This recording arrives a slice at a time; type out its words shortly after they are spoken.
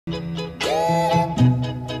Hi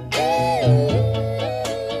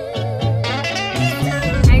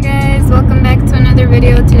guys, welcome back to another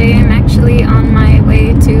video. Today I'm actually on my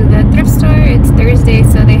way to the thrift store. It's Thursday,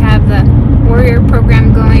 so they have the Warrior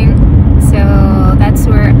program going. So that's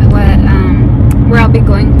where I'll be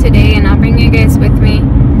going today, and I'll bring you guys with me.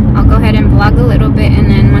 I'll go ahead and vlog a little bit, and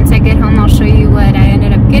then once I get home I'll show you what I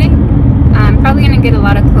ended up getting. I'm probably gonna get a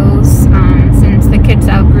lot of clothes since the kids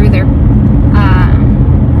outgrew their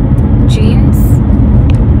jeans.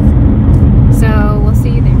 So we'll see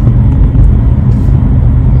you there.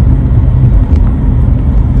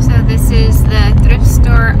 So this is the thrift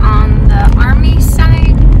store on the Army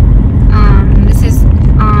side. This is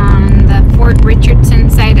on the Fort Richardson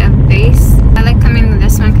side of base. I like coming to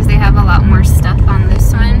this one because they have a lot more stuff on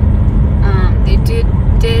this one. They did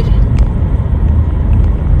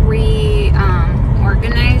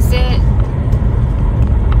reorganize it.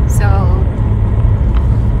 So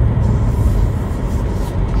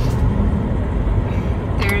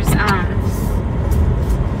there's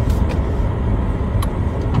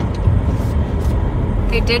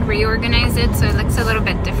they did reorganize it, so it looks a little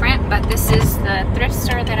bit different, but this is the thrift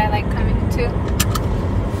store that I like coming to.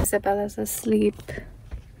 Isabella's asleep.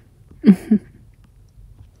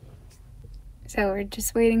 So we're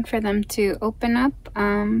just waiting for them to open up.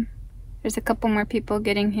 There's a couple more people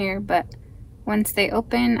getting here, but once they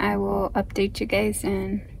open, I will update you guys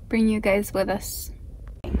and bring you guys with us.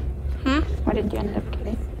 Huh? What did you end up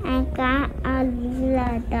getting? I got a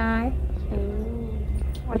little doll.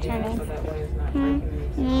 What's your name? Her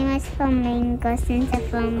name is Flamingo, since a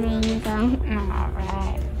flamingo.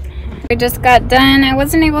 Alright. We just got done. I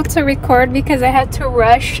wasn't able to record because I had to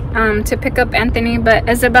rush to pick up Anthony, but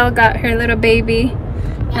Isabel got her little baby.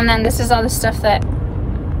 And then this is all the stuff that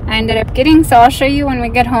I ended up getting. So I'll show you when we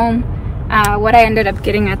get home what I ended up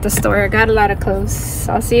getting at the store. I got a lot of clothes.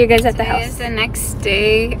 So I'll see you guys at the house. It's the next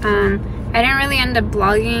day. I didn't really end up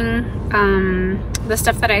vlogging the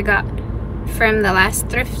stuff that I got from the last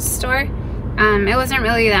thrift store. It wasn't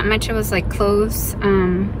really that much. It was like clothes,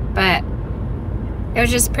 but it was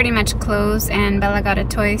just pretty much clothes, and Bella got a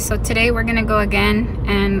toy. So today we're gonna go again,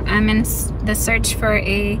 and I'm in the search for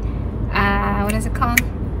a what is it called,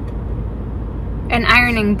 an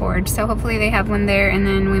ironing board. So hopefully they have one there, and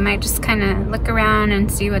then we might just kind of look around and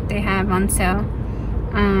see what they have on sale.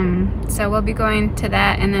 So we'll be going to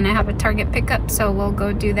that, and then I have a Target pickup, so we'll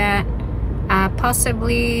go do that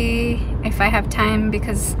possibly if I have time,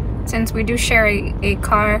 because since we do share a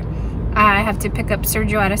car, I have to pick up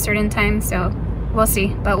Sergio at a certain time, so we'll see,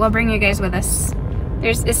 but we'll bring you guys with us.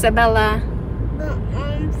 There's Isabella. But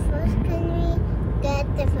first can we get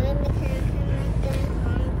the food because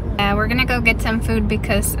Yeah, we're gonna go get some food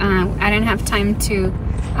because I didn't have time to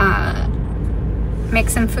make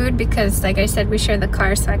some food because, like I said, we share the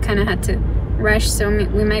car, so I kind of had to rush. So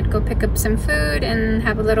we might go pick up some food and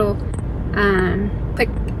have a little quick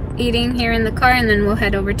eating here in the car, and then we'll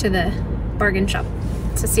head over to the bargain shop.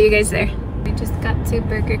 So see you guys there. We just got to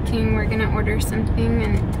Burger King. We're gonna order something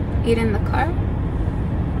and eat in the car,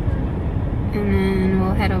 and then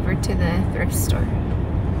we'll head over to the thrift store.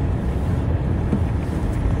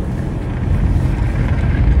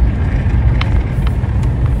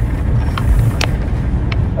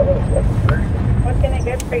 What can I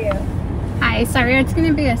get for you? Hi, sorry, it's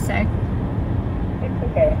gonna be a sec. It's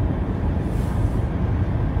okay.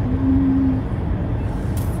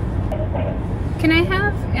 Can I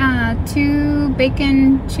have 2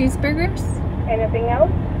 bacon cheeseburgers? Anything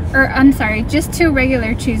else? Or, I'm sorry, just 2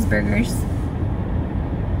 regular cheeseburgers.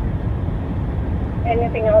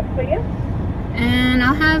 Anything else for you? And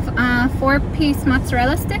I'll have 4-piece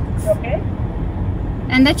mozzarella sticks. Okay.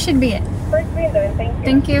 And that should be it. First window, thank you.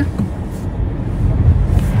 Thank you.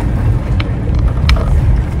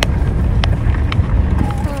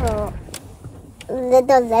 oh,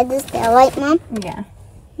 little red is there, right, Mom? Yeah.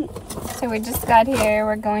 So we just got here.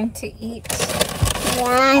 We're going to eat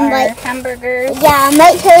Yeah, our hamburgers. Yeah, I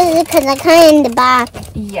might show you because I kind of in the back.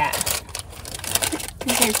 Yeah.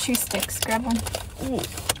 These are cheese sticks. Grab one.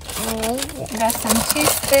 Got some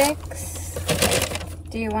cheese sticks.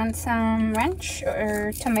 Do you want some ranch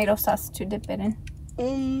or tomato sauce to dip it in?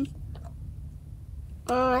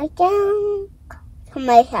 I think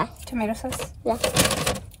tomato sauce. Tomato sauce?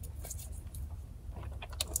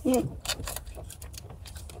 Yeah.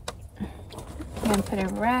 I'm gonna put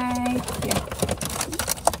it right here.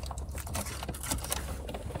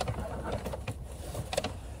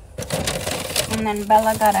 And then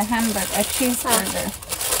Bella got a cheeseburger.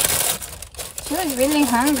 She was really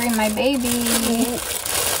hungry, my baby.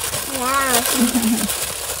 Yeah.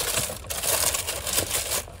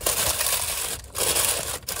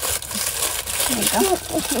 There you go.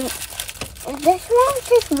 This one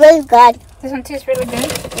tastes really good. This one tastes really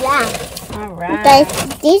good? Yeah. Alright. But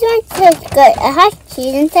these ones taste good. It has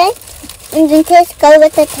cheese inside. And it tastes good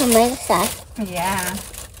with the tomato sauce. Yeah.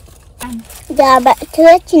 Yeah, but to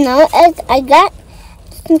let you know, is I got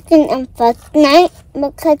something on first night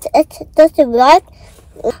because it's just a rock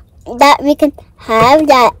that we can have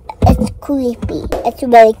that it's creepy. It's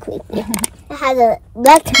really creepy. It has a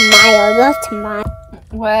real tomato.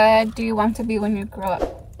 What do you want to be when you grow up?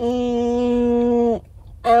 I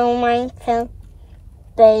don't mind to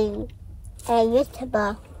be a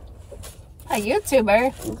YouTuber. A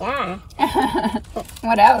YouTuber? Yeah.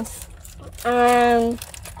 What else? A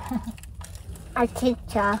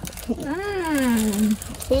teacher.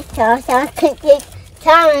 Teacher, so I can teach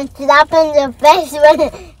talent slap in the face when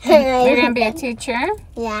you're gonna be a teacher?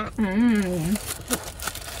 Yeah.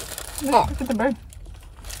 Look at the bird.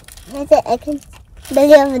 I can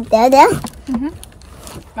build over there.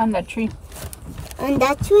 On that tree. And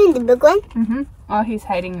that tree, the big one? Oh, he's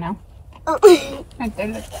hiding now. Oh. Right there,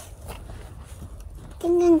 look. I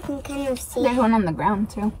think I can kind of see. There's one on the ground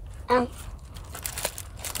too. Oh.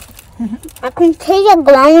 I can take a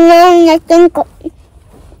ground one. I think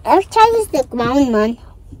I'll try this the ground one.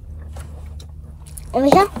 Over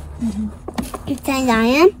here? Inside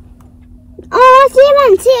lion. Oh, I see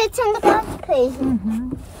one. See, it's on the box, please.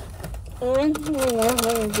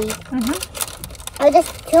 Oh,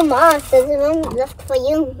 there's two more. So there's one left for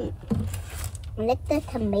you. I like the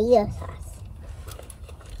tomato sauce.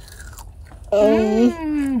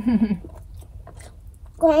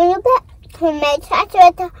 Going a bit tomato sauce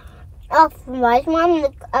with the right one.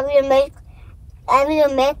 I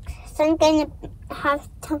will make some kind of have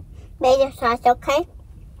tomato sauce, okay?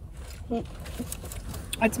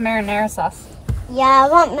 It's marinara sauce. Yeah, I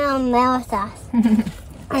want marinara sauce.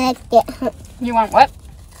 I like it. You want what?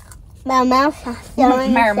 Marinara sauce.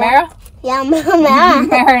 Marinara? Yeah, marinara.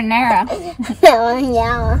 Marinara.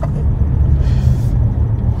 Yeah.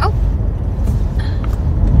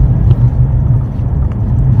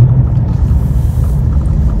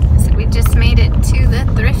 Just made it to the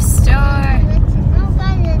thrift store. I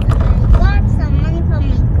got some money from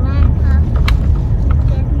my grandpa. He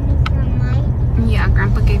gave me some money. Yeah,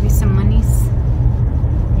 Grandpa gave you some monies.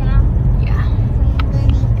 Yeah. Yeah. So I'm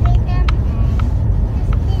gonna pay them and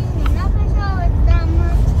just kidding. I'm not sure it's that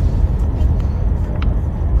much.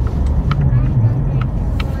 I'm gonna get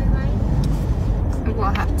more right.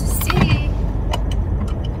 We'll have to see.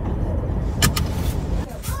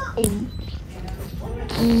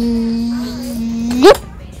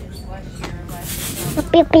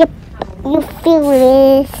 You feel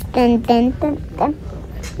this, dun. You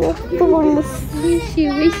feel this.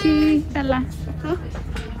 Wishy, fella. So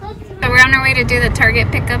we're on our way to do the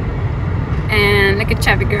Target pickup, and look at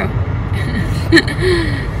Chubby Girl.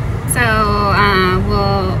 So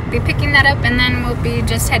we'll be picking that up, and then we'll be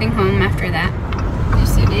just heading home after that.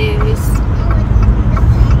 Yes, it is.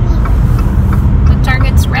 The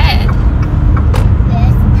Target's red.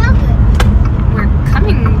 We're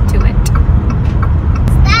coming to it.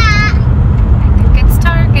 I think it's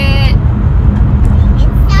Target.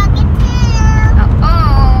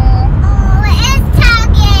 Oh, it is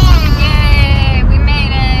Target. yay, we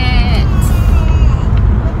made it.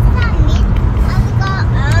 What's that mean? I've got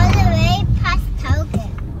all the way past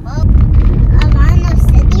Target. Around the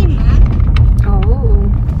city, Mom. Oh.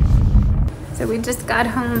 So we just got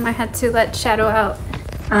home. I had to let Shadow out.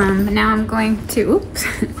 Now I'm going to,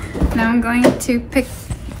 now I'm going to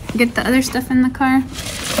get the other stuff in the car.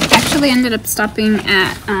 Actually ended up stopping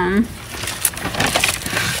at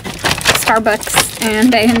Starbucks,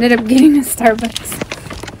 and I ended up getting a Starbucks.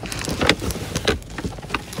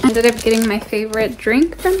 Ended up getting my favorite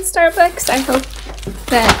drink from Starbucks. I hope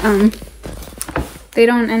that they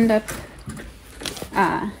don't end up,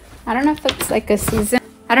 I don't know if it's like a season.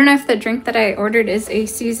 I don't know if the drink that I ordered is a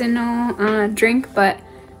seasonal drink, but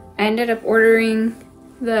I ended up ordering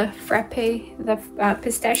the frappe, the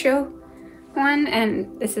pistachio one,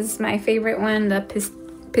 and this is my favorite one, the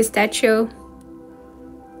pistachio.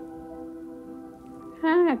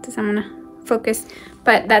 It doesn't want to focus,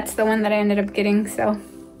 but that's the one that I ended up getting. So,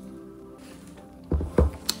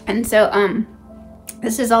 and so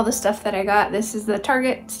this is all the stuff that I got. This is the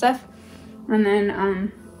Target stuff, and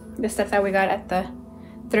then the stuff that we got at the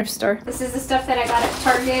thrift store. This is the stuff that I got at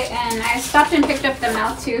Target, and I stopped and picked up the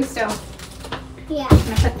mail too, so Yeah. I'm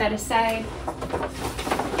gonna put that aside.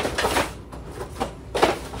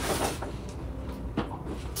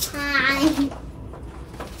 Hi.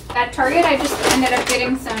 At Target, I just ended up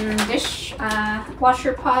getting some dish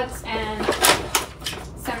washer pods and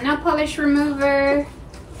some nail polish remover.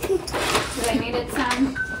 So I need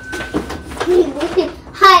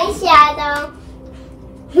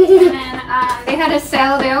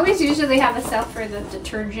sale. They always usually have a sale for the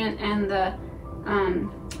detergent and the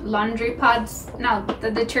laundry pods. No, the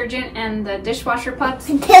detergent and the dishwasher pods.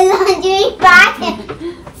 The laundry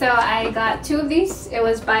pod. So I got 2 of these. It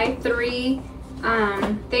was buy 3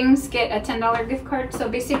 things, get a $10 gift card. So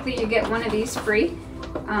basically you get one of these free.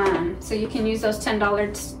 So you can use those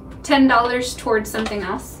 $10 towards something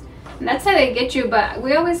else. And that's how they get you, but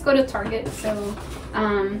we always go to Target, so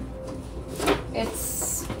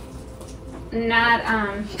it's not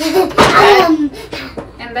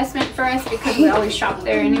investment for us because we always shop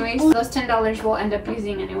there anyways. Those $10 we'll end up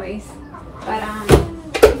using anyways. But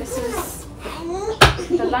this is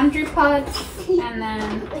the laundry pods, and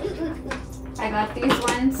then I got these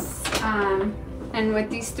ones. And with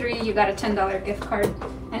these 3 you got a $10 gift card,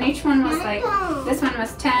 and each one was like, this one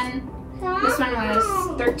was 10, this one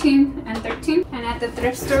was 13 and 13. And at the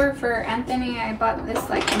thrift store for Anthony I bought this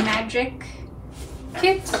like magic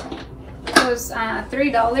kit. It was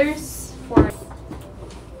 $3 for it.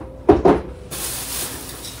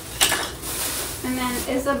 And then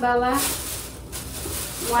Isabella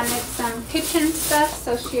wanted some kitchen stuff,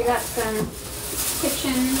 so she got some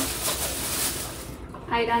kitchen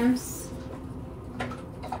items,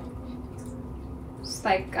 just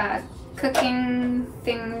like cooking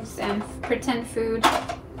things and pretend food.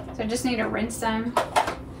 So I just need to rinse them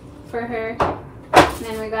for her. And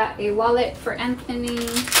then we got a wallet for Anthony.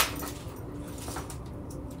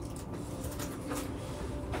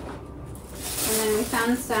 And then we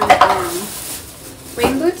found some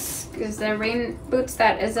rain boots, because the rain boots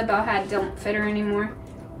that Isabel had don't fit her anymore.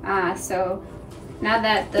 So now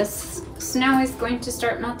that the snow is going to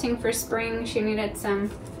start melting for spring, she needed some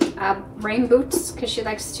rain boots because she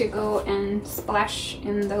likes to go and splash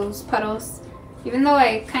in those puddles. Even though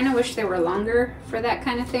I kind of wish they were longer for that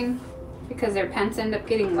kind of thing because their pants end up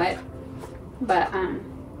getting wet. But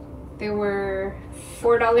they were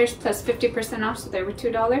 $4 plus 50% off, so they were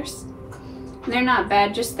 $2. They're not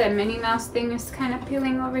bad, just the Minnie Mouse thing is kind of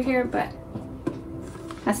peeling over here, but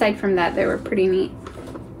aside from that, they were pretty neat.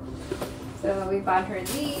 So we bought her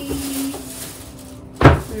these,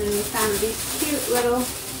 and then we found these cute little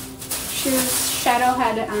shoes. Shadow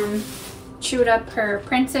had chewed up her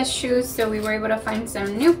princess shoes, so we were able to find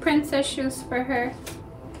some new princess shoes for her.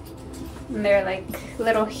 And they're like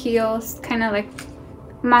little heels, kind of like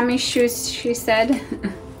mommy shoes, she said.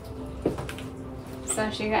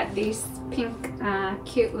 So she got these pink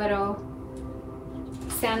cute little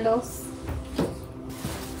sandals.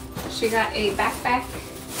 She got a backpack.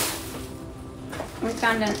 We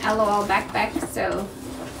found an LOL backpack, so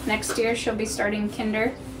next year she'll be starting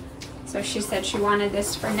kinder. So she said she wanted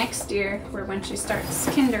this for next year, or when she starts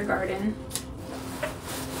kindergarten.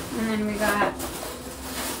 And then we got,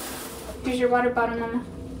 here's your water bottle, Mama.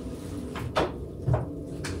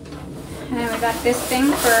 And then we got this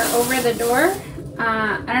thing for over the door.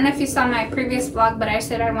 I don't know if you saw my previous vlog, but I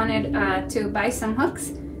said I wanted to buy some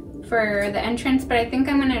hooks for the entrance, but I think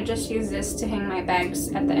I'm gonna just use this to hang my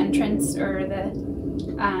bags at the entrance or the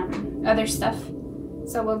other stuff.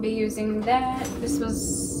 So we'll be using that. This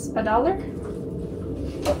was $1.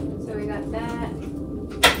 So we got that.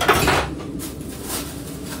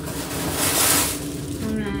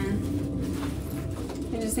 And then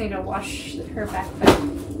I just need to wash her backpack.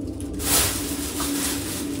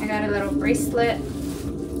 I got a little bracelet.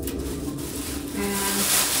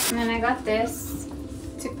 And then I got this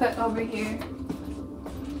to put over here.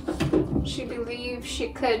 She believed she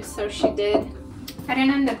could, so she did. I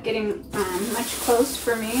didn't end up getting much clothes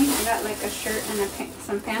for me. I got like a shirt and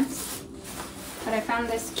some pants. But I found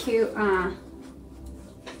this cute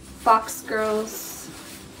Fox Girls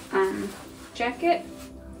jacket,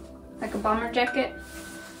 like a bomber jacket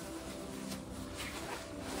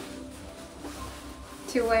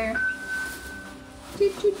to wear.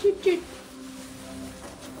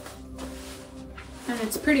 And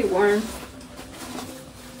it's pretty warm.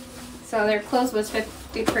 So their clothes was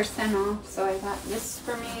 50% off, so I got this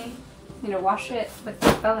for me. Need to wash it with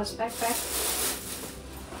Bella's backpack.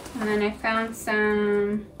 And then I found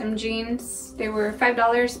some jeans. They were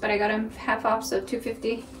 $5, but I got them half off, so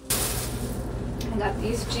 $2.50. I got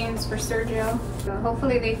these jeans for Sergio. So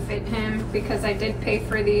hopefully they fit him because I did pay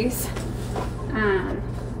for these.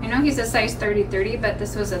 I know he's a size 30-30, but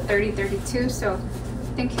this was a 30-32, so I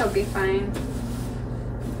think he'll be fine.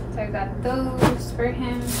 So I got those for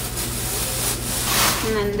him.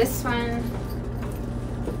 And then this one,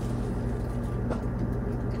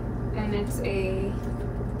 and it's a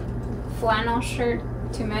flannel shirt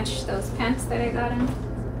to match those pants that I got him.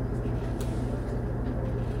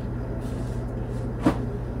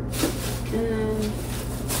 And then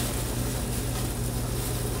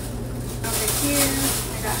over here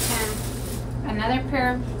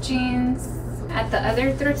pair of jeans. At the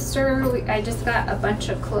other thrift store, I just got a bunch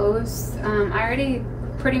of clothes. I already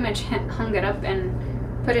pretty much hung it up and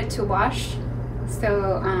put it to wash,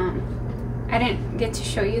 so I didn't get to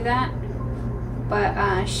show you that.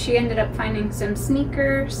 But she ended up finding some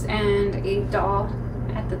sneakers and a doll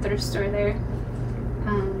at the thrift store there.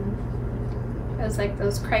 It was like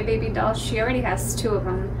those crybaby dolls. She already has 2 of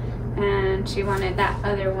them, and she wanted that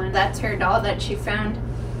other one. That's her doll that she found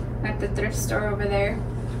at the thrift store over there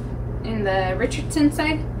in the Richardson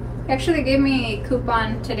side. They actually gave me a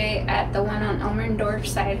coupon today at the one on Elmerndorf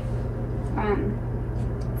side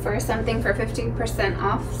for something for 50%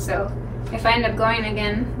 off. So if I end up going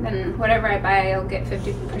again, then whatever I buy, I'll get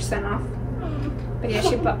 50% off. But yeah,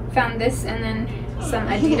 she found this and then some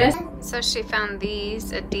Adidas. So she found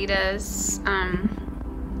these Adidas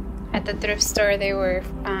at the thrift store. They were,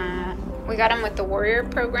 we got them with the Warrior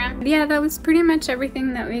program. But yeah, that was pretty much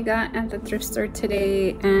everything that we got at the thrift store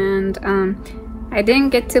today. And I didn't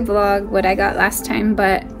get to vlog what I got last time,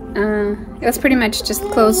 but it was pretty much just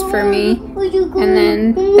clothes for me, and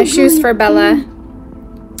then the shoes for Bella,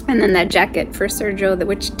 and then that jacket for Sergio,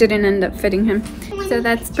 which didn't end up fitting him. So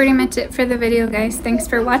that's pretty much it for the video, guys. Thanks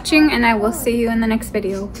for watching, and I will see you in the next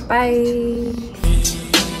video. Bye.